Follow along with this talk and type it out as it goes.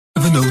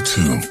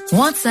1702.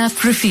 WhatsApp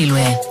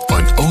Refilwe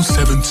on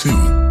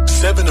 072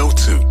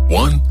 702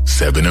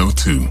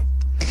 1702.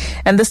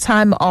 And this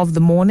time of the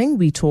morning,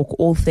 we talk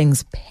all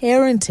things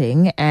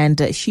parenting and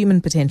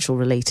human potential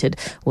related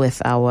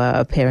with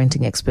our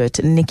parenting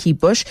expert, Nikki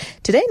Bush.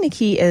 Today,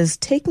 Nikki is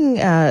taking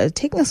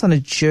us on a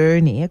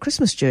journey, a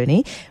Christmas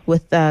journey,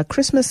 with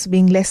Christmas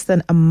being less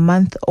than a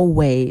month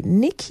away.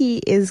 Nikki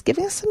is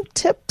giving us some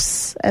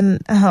tips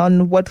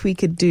on what we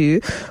could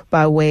do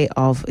by way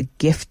of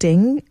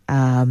gifting,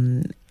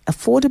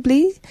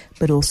 affordably,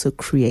 but also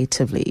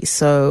creatively.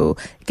 So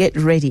get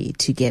ready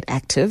to get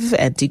active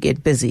and to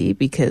get busy,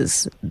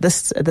 because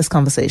this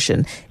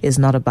conversation is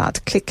not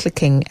about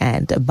clicking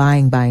and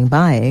buying,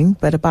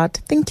 but about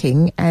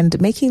thinking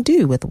and making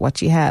do with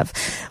what you have.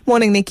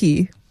 Morning,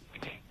 Nikki.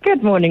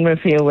 Good morning,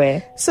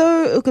 Refilwe.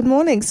 So, good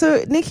morning.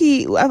 So,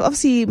 Nikki,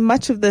 obviously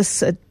much of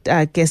this,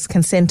 I guess,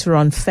 can center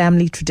on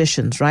family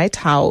traditions, right?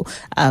 How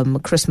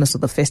Christmas or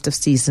the festive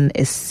season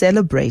is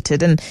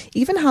celebrated, and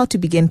even how to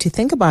begin to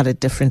think about it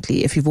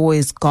differently if you've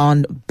always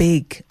gone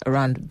big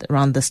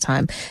around this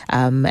time,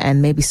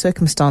 and maybe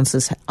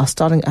circumstances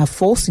are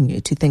forcing you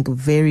to think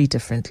very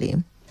differently.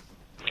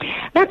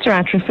 That's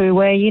right,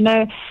 Refilwe. You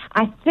know,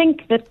 I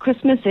think that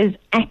Christmas is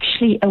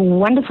actually a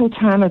wonderful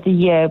time of the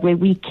year where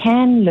we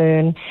can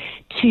learn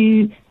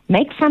to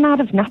make fun out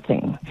of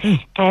nothing.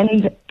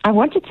 And I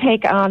want to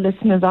take our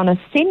listeners on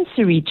a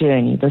sensory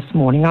journey this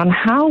morning on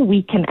how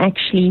we can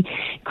actually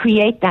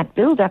create that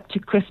build-up to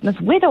Christmas,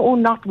 whether or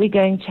not we're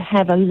going to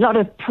have a lot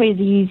of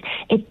prezzies.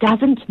 It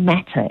doesn't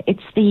matter.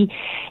 It's the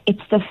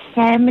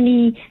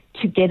family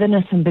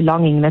togetherness and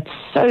belonging that's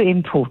so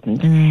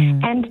important.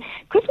 And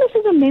Christmas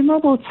is a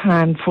memorable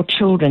time for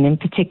children in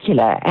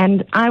particular.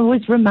 And I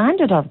was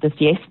reminded of this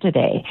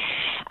yesterday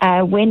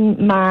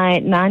when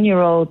my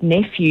 9-year-old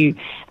nephew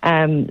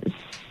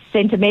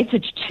sent a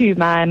message to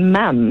my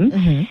mum,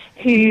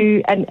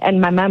 who,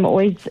 and my mum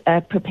always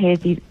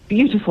prepares these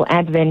beautiful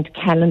Advent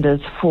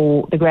calendars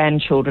for the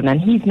grandchildren, and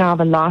he's now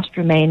the last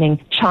remaining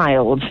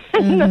child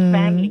in the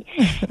family.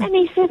 And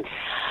he said,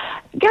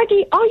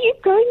 Gaggy,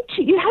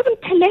 you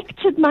haven't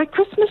collected my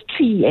Christmas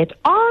tree yet.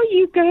 Are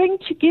you going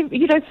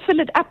to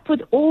fill it up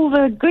with all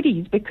the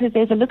goodies? Because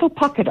there's a little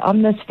pocket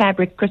on this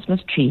fabric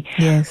Christmas tree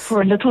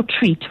for a little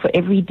treat for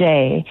every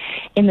day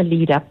in the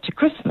lead up to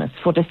Christmas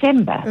for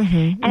December.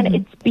 And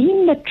it's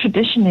been the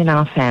tradition in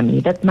our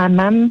family that my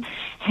mum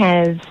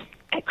has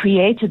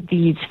created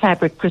these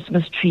fabric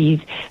Christmas trees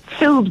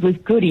filled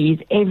with goodies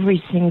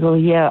every single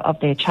year of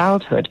their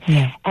childhood.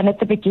 And at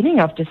the beginning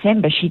of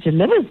December, she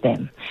delivers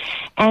them.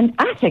 And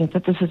I think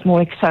that this is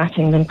more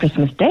exciting than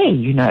Christmas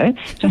Day,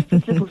 just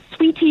this little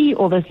sweetie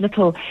or this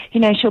little,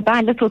 she'll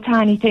buy little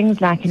tiny things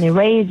like an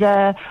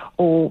eraser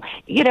or,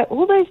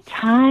 all those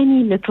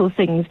tiny little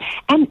things.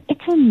 And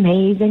it's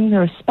amazing the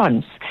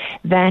response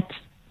that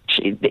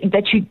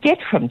you get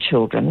from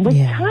children with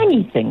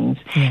tiny things.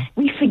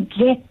 We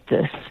forget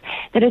this,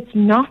 that it's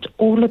not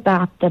all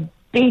about the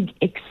big,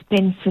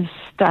 expensive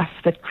stuff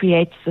that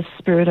creates the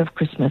spirit of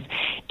Christmas.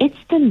 It's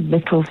the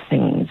little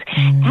things.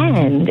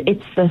 And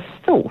it's the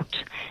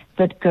thought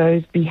that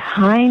goes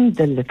behind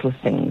the little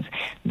things.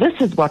 This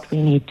is what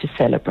we need to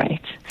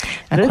celebrate.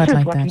 This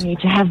is what we need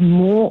to have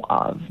more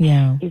of.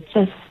 It's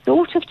the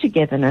thought of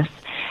togetherness,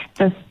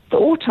 the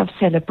thought of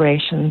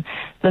celebration,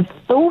 the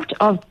thought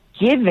of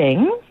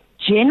giving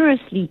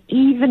generously,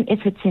 even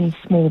if it's in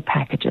small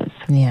packages.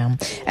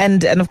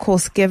 And of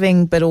course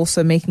giving, but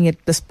also making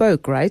it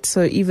bespoke, right?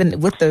 So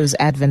even with those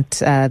Advent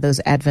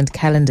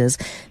calendars,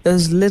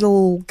 those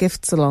little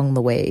gifts along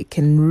the way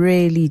can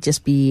really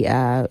just be,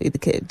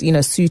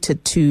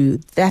 suited to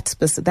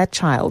that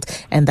child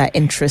and their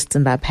interests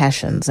and their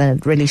passions, and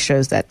it really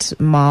shows that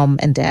mom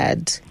and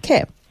dad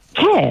care.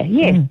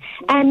 Yes.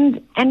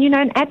 And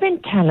an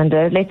Advent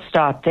calendar, let's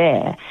start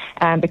there,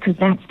 because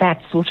that's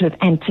that sort of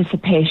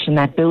anticipation,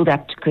 that build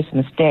up to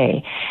Christmas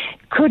Day,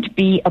 could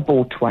be a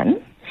bought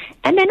one.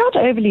 And they're not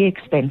overly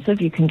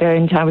expensive. You can go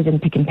into, I was in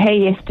Pick and Pay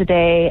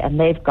yesterday, and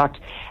they've got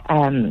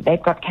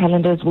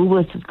calendars.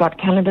 Woolworths has got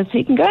calendars. So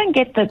you can go and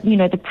get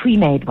the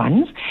pre-made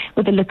ones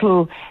with a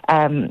little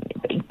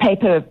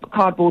paper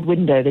cardboard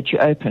window that you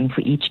open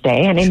for each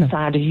day, and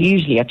inside is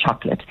usually a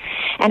chocolate.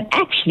 And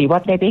actually,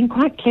 what they're being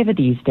quite clever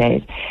these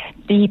days,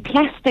 the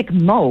plastic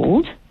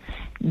mold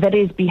that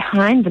is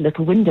behind the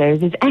little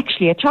windows is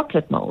actually a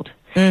chocolate mold.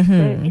 So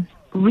it's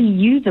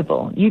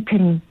reusable. You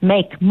can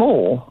make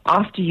more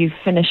after you've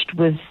finished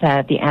with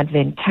the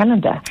Advent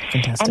calendar.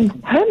 Fantastic.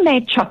 And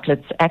homemade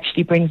chocolates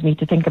actually brings me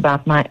to think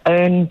about my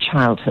own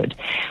childhood.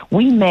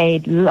 We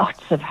made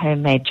lots of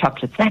homemade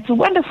chocolates. That's a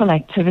wonderful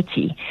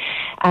activity.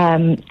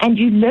 And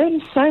you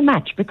learn so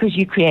much because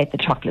you create the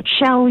chocolate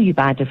shell, you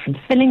buy different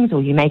fillings,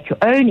 or you make your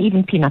own.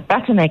 Even peanut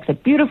butter makes a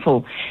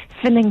beautiful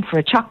filling for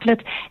a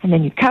chocolate, and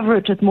then you cover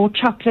it with more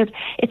chocolate.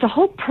 It's a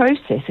whole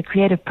process, a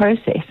creative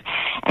process.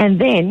 And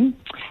then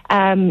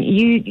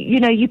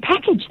you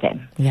package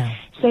them.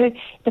 So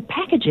the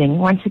packaging,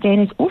 once again,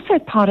 is also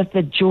part of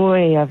the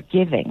joy of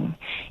giving,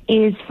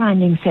 is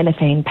finding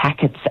cellophane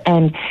packets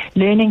and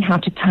learning how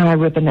to tie a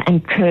ribbon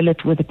and curl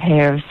it with a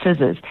pair of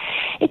scissors.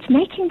 it's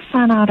making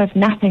fun out of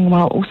nothing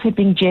while also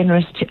being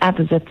generous to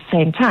others at the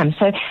same time.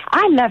 So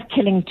I love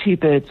killing two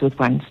birds with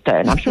one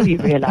stone. I'm sure you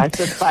realize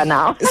this by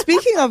now.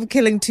 Speaking of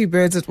killing two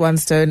birds with one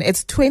stone,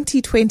 it's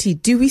 2020.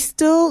 Do we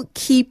still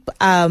keep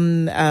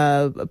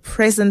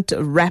present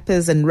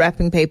wrappers and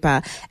wrapping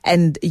paper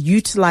and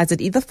utilize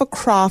it either for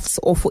crafts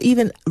or for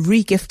even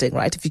regifting,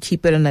 right? If you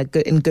keep it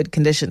in good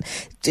condition.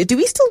 Do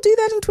we still do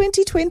that in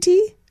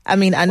 2020? I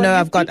mean, I know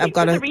I've got a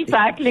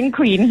recycling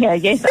queen here.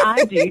 Yes,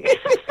 I do.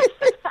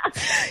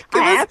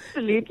 I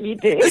absolutely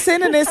do.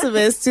 Send an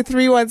SMS to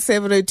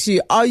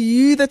 31702. Are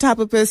you the type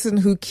of person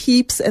who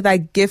keeps their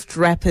gift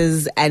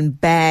wrappers and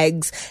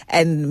bags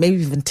and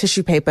maybe even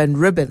tissue paper and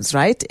ribbons,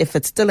 right? If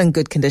it's still in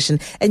good condition,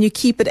 and you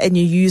keep it and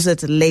you use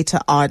it later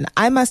on.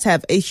 I must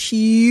have a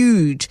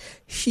huge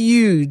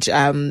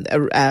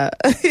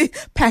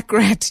pack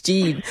rat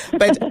gene,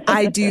 but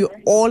I do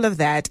all of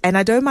that, and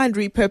I don't mind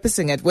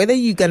repurposing it, whether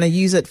you're going to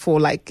use it for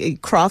like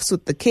crafts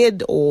with the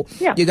kid or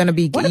you're going to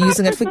be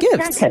using it for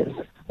gifts. Crackers?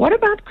 What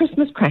about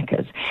Christmas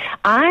crackers?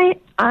 I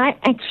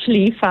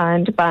actually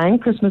find buying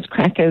Christmas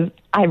crackers,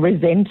 I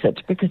resent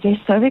it because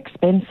they're so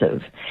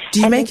expensive.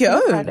 Do you make your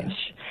own?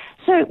 Rubbish.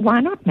 So why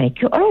not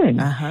make your own?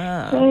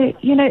 So,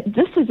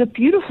 this is a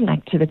beautiful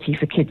activity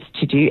for kids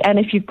to do. And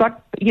if you've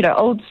got,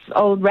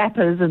 old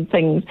wrappers and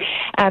things,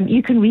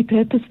 you can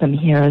repurpose them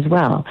here as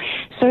well.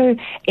 So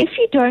if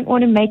you don't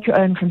want to make your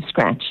own from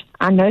scratch,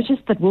 I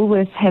noticed that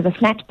Woolworths has a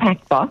flat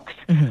pack box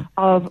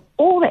of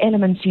all the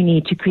elements you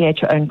need to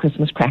create your own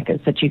Christmas crackers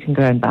that you can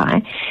go and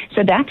buy.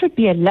 So that would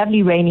be a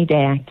lovely rainy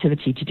day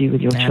activity to do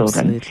with your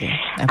children.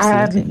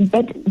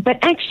 Absolutely. But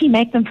actually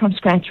make them from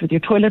scratch with your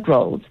toilet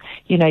rolls.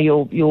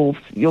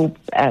 Your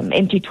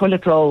empty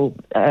toilet roll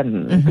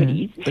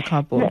goodies. The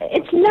cardboard.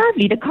 It's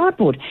lovely, the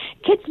cardboard.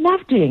 Kids love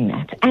doing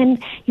that.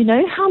 And you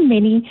know how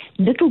many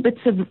little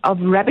bits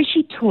of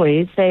rubbishy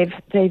toys they've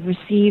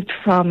received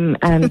from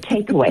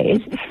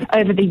takeaways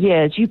over the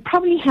years. You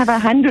probably have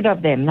 100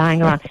 of them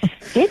lying around.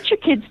 Get your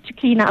kids to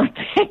clean out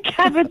their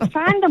cupboards,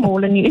 find them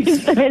all and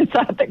use them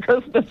inside the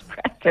Christmas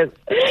crackers.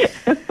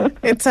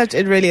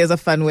 It really is a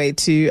fun way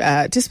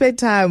to spend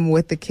time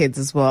with the kids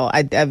as well.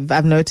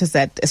 I've noticed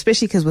that,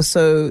 especially because we're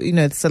so,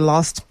 it's the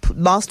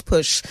last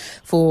push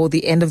for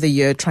the end of the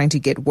year, trying to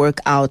get work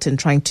out and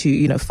trying to,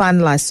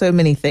 finalize so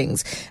many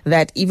things,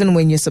 that even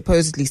when you're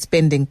supposedly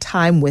spending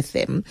time with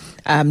them,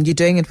 you're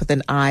doing it with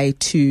an eye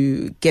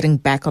to getting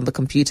back on the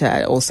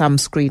computer or some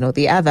screen or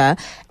the other,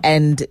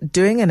 and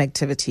doing an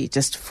activity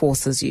just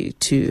forces you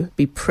to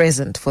be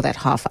present for that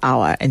half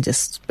hour and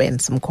just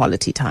spend some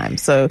quality time.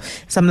 So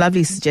some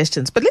lovely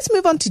suggestions. But let's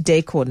move on to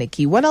decor,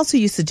 Nikki. What else are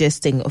you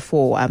suggesting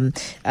for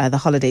the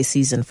holiday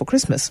season for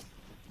Christmas?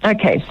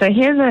 Okay, so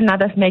here's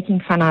another making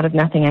fun out of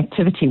nothing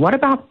activity. What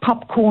about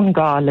popcorn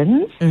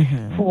garlands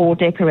for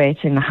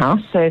decorating the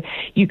house? So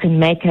you can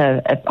make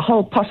a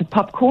whole pot of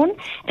popcorn,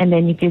 and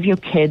then you give your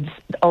kids,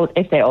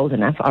 if they're old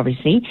enough,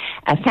 obviously,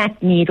 a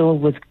fat needle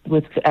with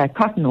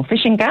cotton or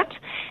fishing gut,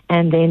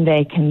 and then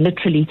they can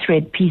literally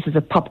thread pieces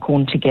of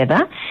popcorn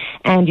together,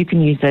 and you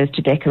can use those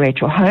to decorate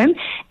your home.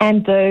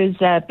 And those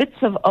bits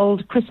of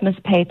old Christmas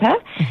paper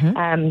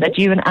that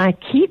you and I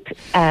keep,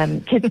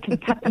 kids can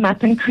cut them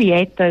up and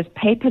create those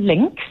paper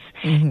links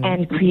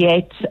and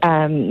create,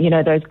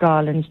 those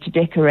garlands to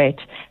decorate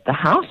the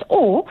house,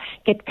 or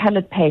get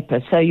colored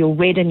paper. So your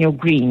red and your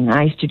green.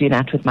 I used to do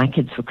that with my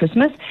kids for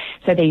Christmas.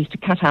 So they used to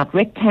cut out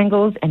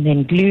rectangles and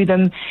then glue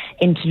them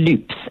into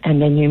loops.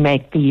 And then you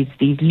make these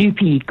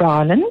loopy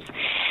garlands.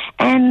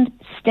 And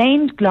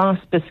stained glass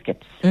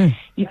biscuits.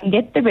 You can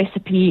get the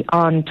recipe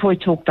on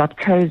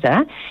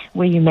toytalk.coza,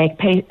 where you make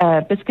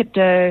biscuit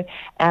dough,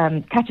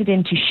 cut it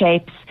into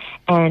shapes,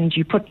 and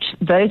you put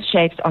those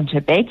shapes onto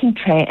a baking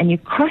tray, and you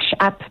crush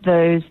up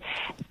those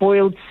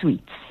boiled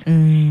sweets.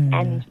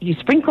 And you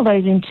sprinkle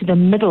those into the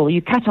middle.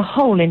 You cut a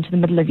hole into the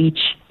middle of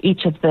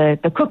each of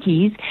the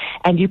cookies,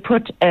 and you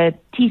put a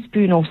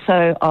teaspoon or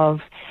so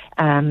of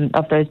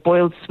those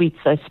boiled sweets,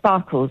 those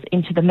sparkles,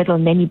 into the middle,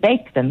 and then you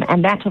bake them,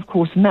 and that, of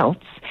course,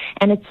 melts,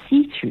 and it's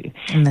see-through.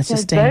 And that's a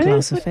stained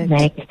glass effect.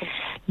 Make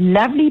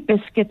lovely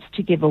biscuits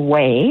to give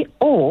away,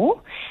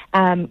 or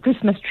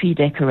Christmas tree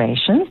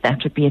decorations. That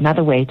would be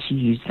another way to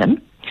use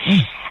them.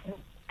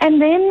 And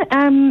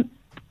then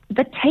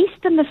the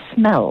taste and the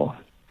smell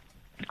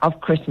of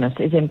Christmas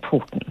is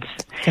important.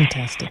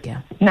 Fantastic,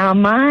 yeah. Now,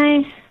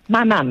 my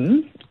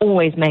mum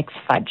always makes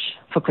fudge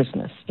for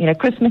Christmas.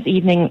 Christmas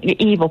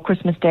Eve or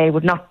Christmas Day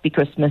would not be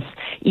Christmas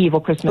Eve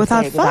or Christmas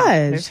Without Day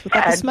fudge.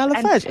 Without the smell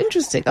of fudge.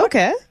 Interesting.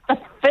 Okay. The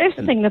first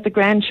thing that the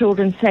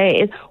grandchildren say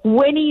is,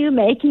 when are you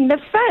making the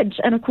fudge?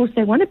 And of course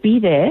they want to be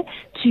there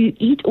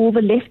to eat all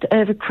the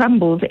leftover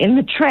crumbles in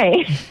the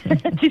tray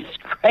to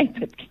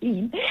scrape it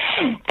clean.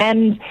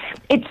 And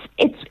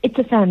it's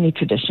a family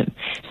tradition.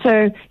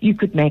 So you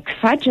could make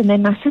fudge. And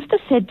then my sister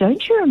said,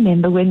 don't you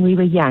remember when we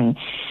were young?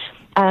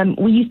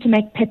 We used to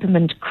make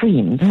peppermint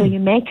cream. So you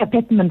make a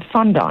peppermint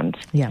fondant.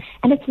 Yeah.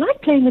 And it's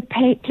like playing with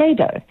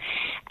Play-Doh.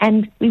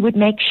 And we would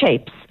make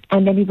shapes,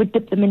 and then we would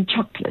dip them in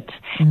chocolate.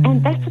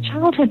 And that's a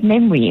childhood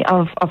memory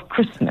of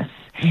Christmas.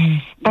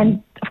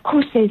 And of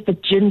course, there's the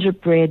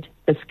gingerbread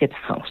biscuit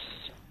house.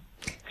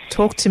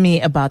 Talk to me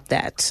about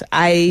that.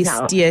 I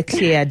steer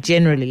clear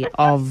generally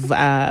of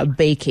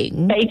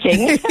baking.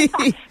 Baking.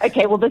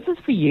 Okay, well, this is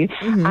for you.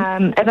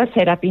 Mm-hmm. As I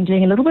said, I've been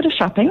doing a little bit of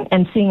shopping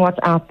and seeing what's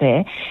out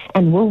there.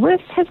 And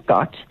Woolworths has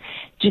got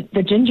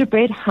the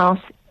gingerbread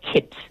house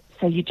kit.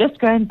 So you just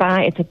go and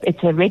buy,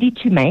 it's a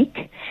ready-to-make.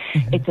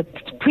 Mm-hmm. It's a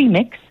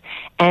premix,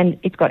 and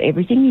it's got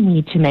everything you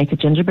need to make a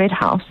gingerbread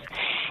house.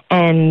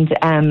 And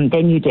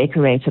then you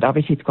decorate it.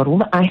 Obviously, it's got all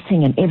the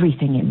icing and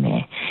everything in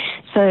there.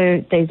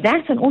 So there's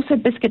that, and also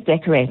biscuit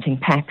decorating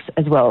packs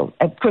as well.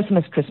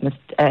 Christmas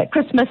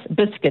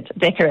biscuit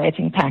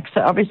decorating packs.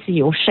 So obviously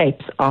your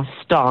shapes are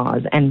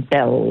stars and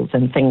bells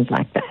and things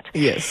like that.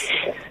 Yes.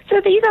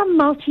 So these are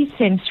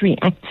multi-sensory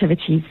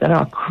activities that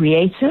are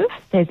creative.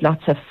 There's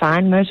lots of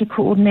fine motor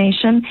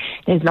coordination.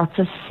 There's lots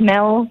of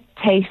smell,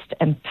 taste,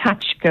 and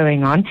touch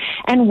going on.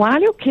 And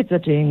while your kids are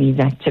doing these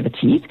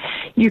activities,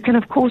 you can,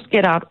 of course,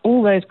 get out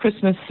all those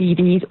Christmas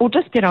CDs or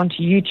just get onto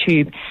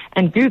YouTube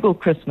and Google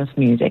Christmas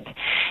music.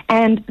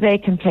 And they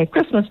can play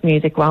Christmas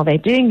music while they're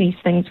doing these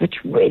things,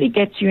 which really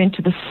gets you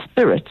into the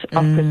spirit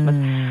of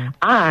Christmas.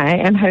 I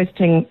am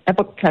hosting a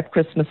book club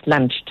Christmas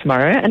lunch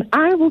tomorrow, and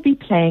I will be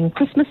playing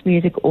Christmas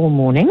music all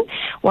morning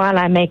while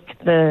I make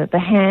the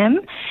ham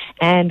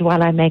and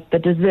while I make the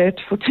dessert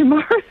for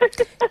tomorrow.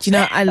 Do you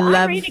know,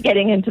 I'm really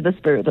getting into the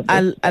spirit of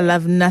this. I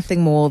love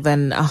nothing more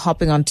than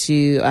hopping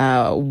onto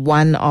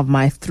one of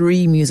my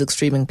 3 music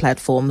streaming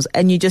platforms,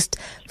 and you just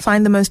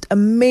find the most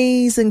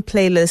amazing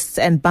playlists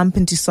and bump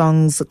into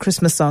songs,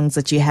 Christmas songs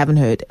that you haven't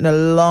heard in a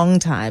long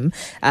time,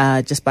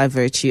 just by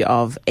virtue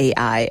of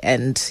AI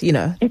and, you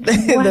know,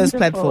 those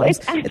platforms.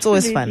 It's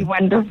always fun.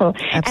 Wonderful.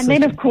 Absolutely. And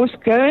then, of course,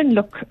 go and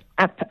look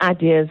up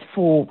ideas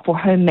for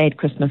homemade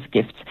Christmas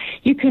gifts.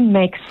 You can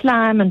make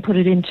slime and put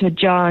it into a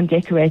jar and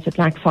decorate it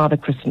like Father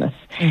Christmas.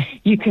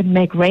 You can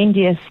make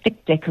reindeer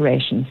stick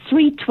decorations,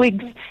 3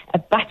 twigs, a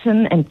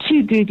button, and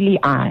 2 googly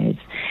eyes.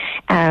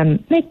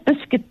 Make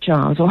biscuit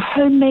jars or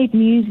homemade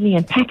muesli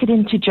and pack it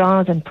into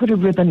jars and put a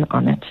ribbon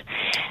on it.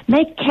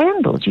 Make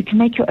candles. You can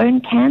make your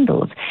own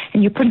candles,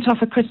 and you print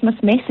off a Christmas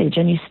message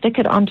and you stick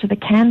it onto the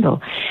candle.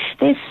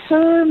 There's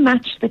so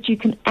much that you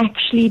can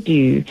actually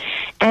do,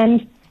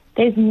 and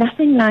there's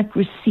nothing like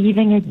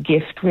receiving a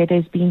gift where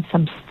there's been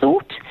some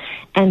thought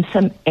and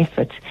some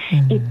effort.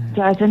 It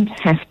doesn't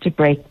have to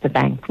break the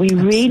bank. We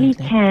really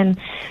can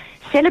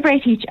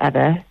celebrate each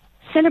other,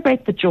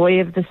 celebrate the joy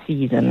of the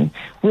season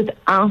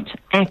without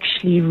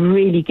actually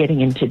really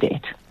getting into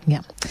debt.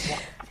 Yeah.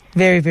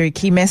 Very, very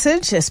key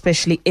message,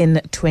 especially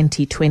in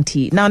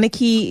 2020. Now,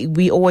 Nikki,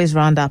 we always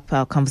round up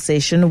our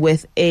conversation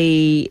with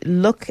a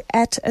look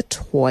at a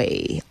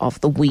toy of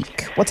the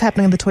week. What's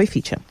happening in the toy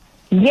feature?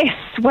 Yes,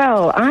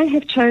 well, I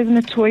have chosen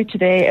a toy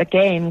today, a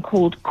game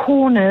called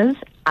Corners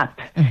Up.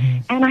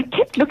 And I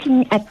kept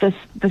looking at this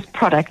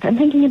product and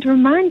thinking it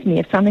reminds me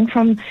of something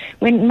from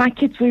when my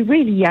kids were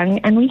really young,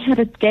 and we had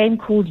a game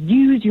called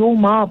Use Your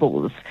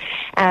Marbles.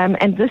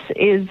 And this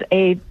is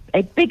a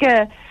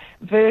bigger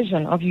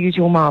version of Use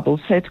Your Marbles.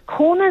 So it's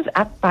Corners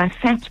Up by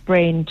Fat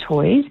Brain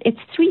Toys.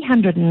 It's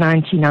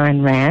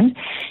 399 Rand.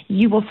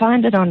 You will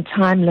find it on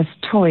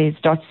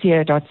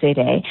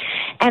timelesstoys.co.za.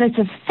 And it's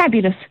a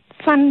fabulous,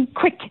 fun,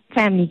 quick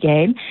family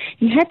game.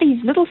 You have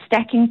these little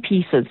stacking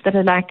pieces that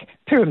are like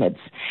pyramids,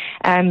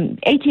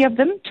 80 of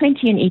them,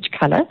 20 in each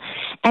color,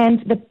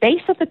 and the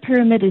base of the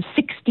pyramid is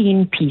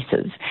 16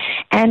 pieces.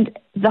 And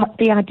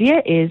the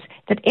idea is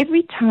that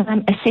every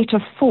time a set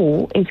of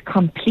 4 is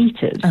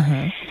completed,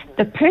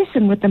 the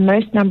person with the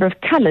most number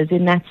of colors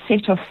in that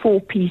set of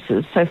 4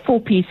 pieces, so 4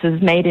 pieces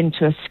made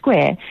into a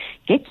square,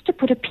 gets to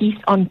put a piece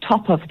on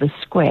top of the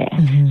square.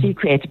 So you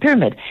create a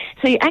pyramid.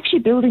 So you're actually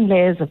building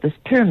layers of this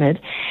pyramid,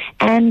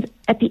 and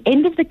at the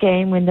end of the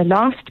game, when the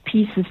last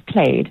piece is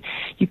played,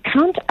 you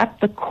count up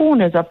the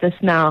corners of this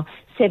now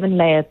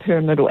 7-layer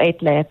pyramid or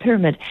 8-layer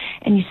pyramid,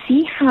 and you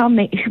see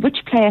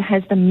which player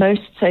has the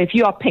most. So if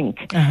you are pink,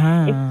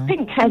 if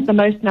pink has the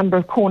most number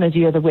of corners,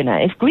 you're the winner.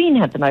 If green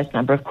had the most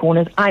number of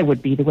corners, I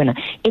would be the winner.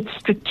 It's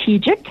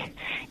strategic,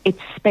 it's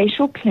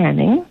spatial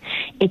planning,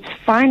 it's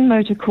fine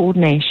motor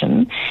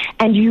coordination,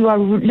 and you are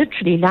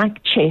literally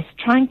like chess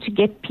trying to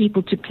get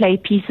people to play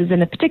pieces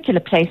in a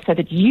particular place so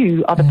that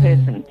you are the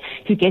person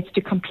who gets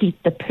to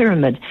complete the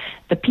pyramid,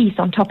 the piece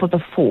on top of the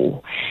 4.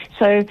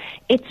 So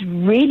it's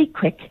really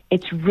quick,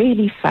 it's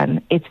really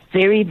fun, it's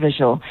very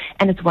visual,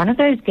 and it's one of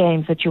those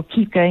games that you'll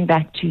keep going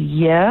back to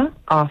year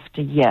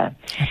after year.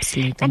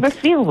 Absolutely. And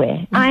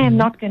Refillware, I am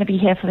not going to be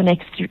here for the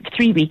next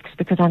 3 weeks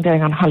because I'm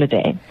going on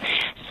holiday.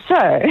 So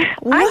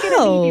I'm going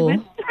to leave you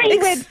with 3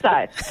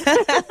 websites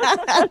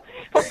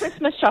for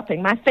Christmas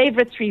shopping, my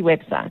favorite 3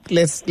 websites.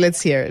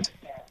 Let's hear it.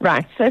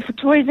 Right, so for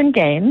toys and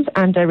games,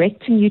 I'm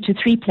directing you to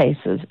 3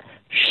 places.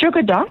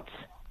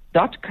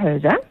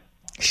 Sugardots.coza.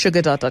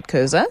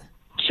 Sugardots.coza.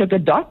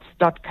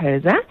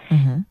 Sugardots.coza.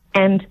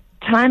 And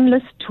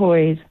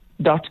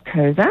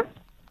timelesstoys.coza.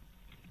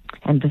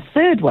 And the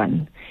third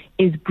one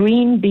is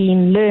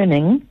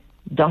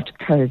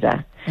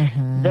greenbeanlearning.coza.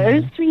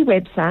 Those 3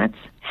 websites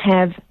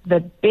have the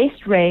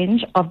best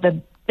range of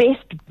the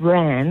best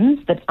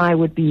brands that I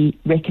would be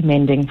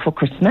recommending for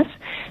Christmas.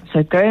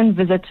 So go and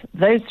visit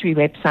those 3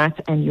 websites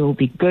and you'll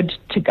be good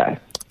to go.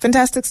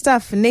 Fantastic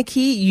stuff.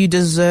 Nikki, you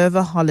deserve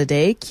a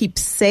holiday. Keep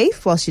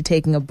safe whilst you're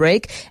taking a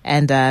break,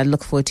 and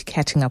look forward to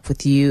catching up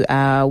with you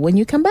when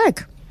you come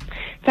back.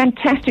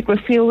 Fantastic,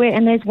 Rafiwe.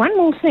 And there's one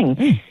more thing.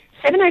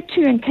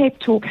 702 and Cape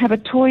Talk have a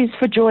Toys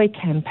for Joy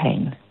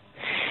campaign.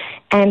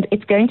 And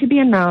it's going to be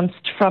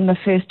announced from the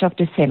 1st of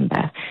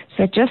December.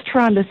 So just for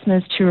our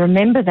listeners to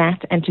remember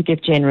that and to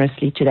give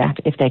generously to that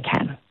if they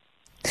can.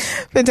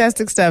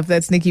 Fantastic stuff.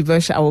 That's Nikki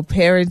Bush, our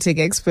parenting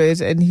expert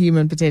and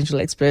human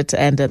potential expert.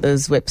 And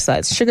those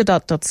websites,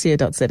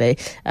 sugardot.co.za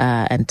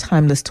and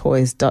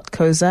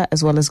timelesstoys.coza,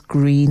 as well as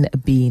Green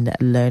Bean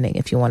Learning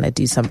if you want to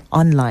do some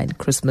online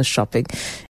Christmas shopping.